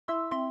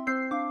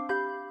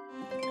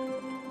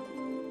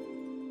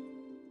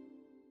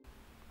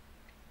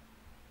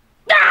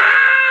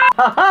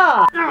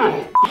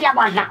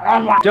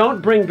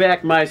Don't bring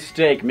back my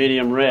steak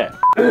medium rare.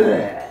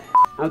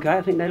 Okay,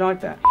 I think they like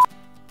that.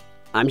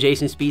 I'm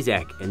Jason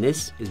Spisak, and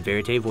this is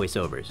Verite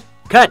Voiceovers.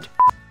 Cut!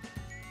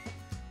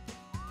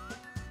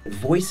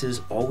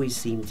 Voices always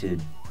seem to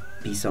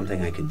be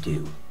something I could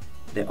do.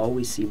 They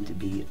always seem to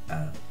be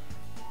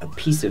a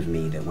piece of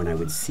me that when I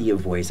would see a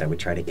voice, I would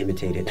try to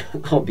imitate it,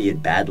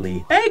 albeit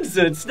badly.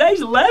 Exit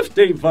stage left,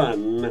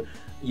 even!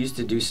 Used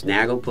to do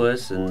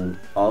Snagglepuss and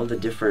all the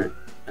different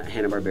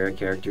Hanna-Barbera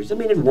characters. I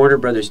mean, in Warner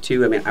Brothers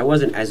too. I mean, I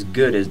wasn't as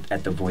good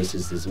at the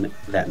voices as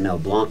that Mel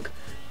Blanc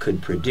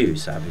could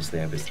produce. Obviously,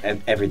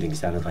 everything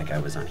sounded like I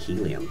was on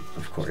helium,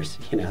 of course.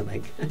 You know,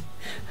 like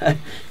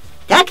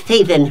duck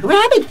thieving,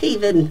 rabbit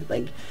thieving.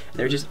 Like,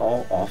 they're just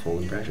all awful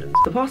impressions.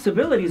 The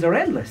possibilities are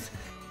endless.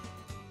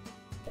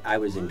 I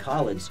was in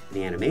college,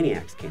 the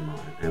Animaniacs came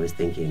on. I was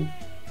thinking,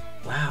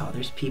 wow,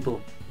 there's people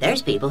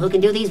who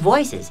can do these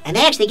voices, and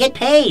they actually get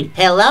paid.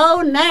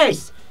 Hello,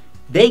 nurse.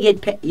 They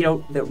get paid, you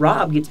know, that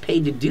Rob gets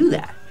paid to do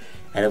that.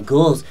 And of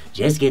course,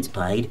 Jess gets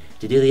paid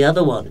to do the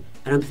other one.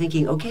 And I'm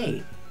thinking,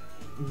 okay,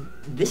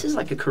 this is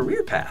like a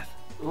career path.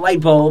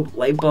 Light bulb,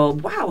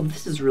 wow,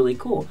 this is really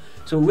cool.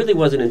 So it really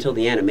wasn't until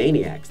the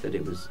Animaniacs that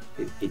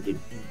it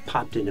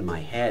popped into my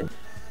head,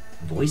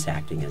 voice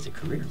acting as a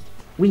career.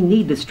 We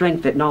need the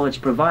strength that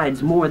knowledge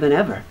provides more than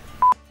ever.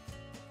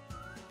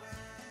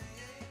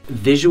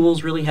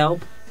 Visuals really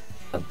help.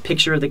 A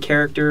picture of the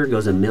character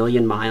goes a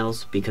million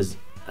miles, because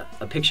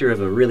a picture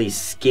of a really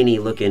skinny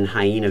looking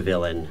hyena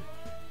villain,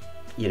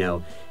 you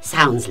know,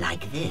 sounds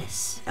like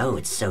this. Oh,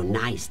 it's so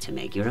nice to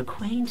make your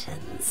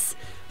acquaintance.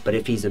 But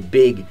if he's a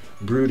big,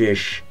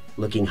 brutish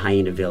looking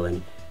hyena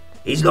villain,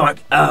 he's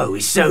like, oh,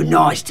 it's so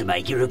nice to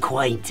make your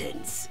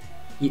acquaintance.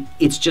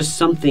 It's just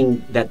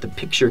something that the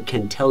picture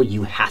can tell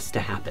you has to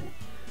happen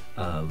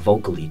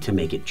vocally to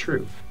make it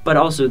true. But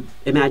also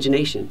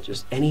imagination,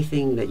 just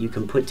anything that you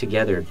can put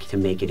together to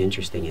make it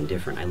interesting and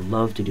different. I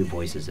love to do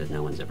voices that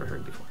no one's ever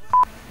heard before.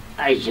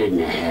 I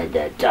shouldn't have had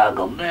that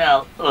Taco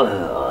Bell.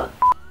 Ugh.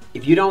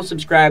 If you don't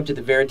subscribe to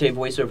the Verite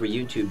Voiceover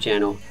YouTube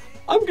channel,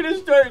 I'm gonna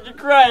start to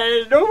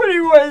cry. Nobody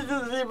wants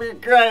to see me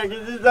cry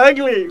because it's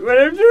ugly. What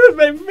I'm doing with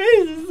my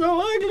face is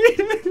so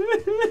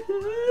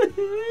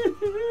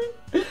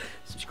ugly.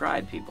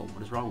 Subscribe, people.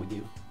 What is wrong with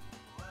you?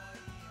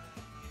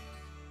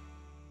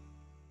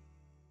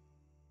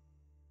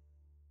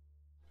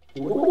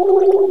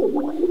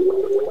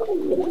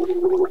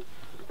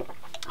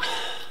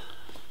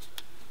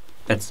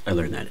 I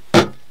learned that